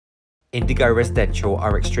Indigo Residential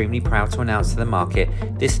are extremely proud to announce to the market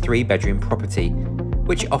this 3-bedroom property,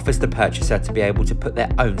 which offers the purchaser to be able to put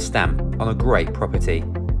their own stamp on a great property.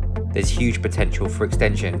 There's huge potential for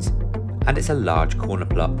extensions, and it's a large corner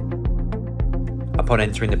plot. Upon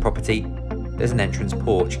entering the property, there's an entrance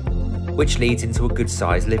porch, which leads into a good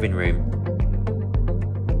sized living room,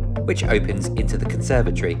 which opens into the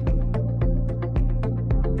conservatory.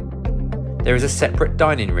 There is a separate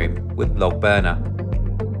dining room with log burner.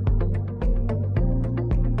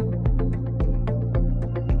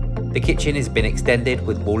 The kitchen has been extended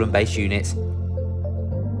with wall and base units.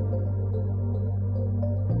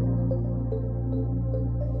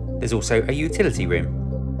 There's also a utility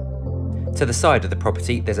room. To the side of the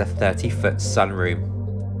property there's a 30-foot sunroom.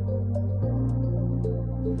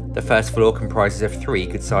 The first floor comprises of 3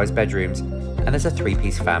 good-sized bedrooms, and there's a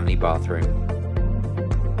 3-piece family bathroom.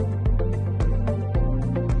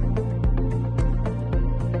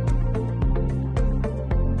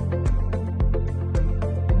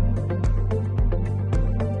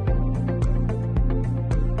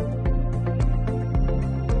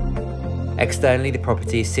 Externally, the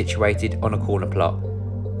property is situated on a corner plot,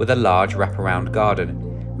 with a large wraparound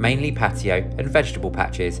garden, mainly patio and vegetable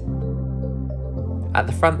patches. At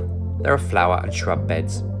the front, there are flower and shrub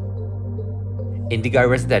beds. Indigo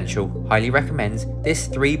Residential highly recommends this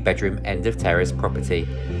 3-bedroom end of terrace property.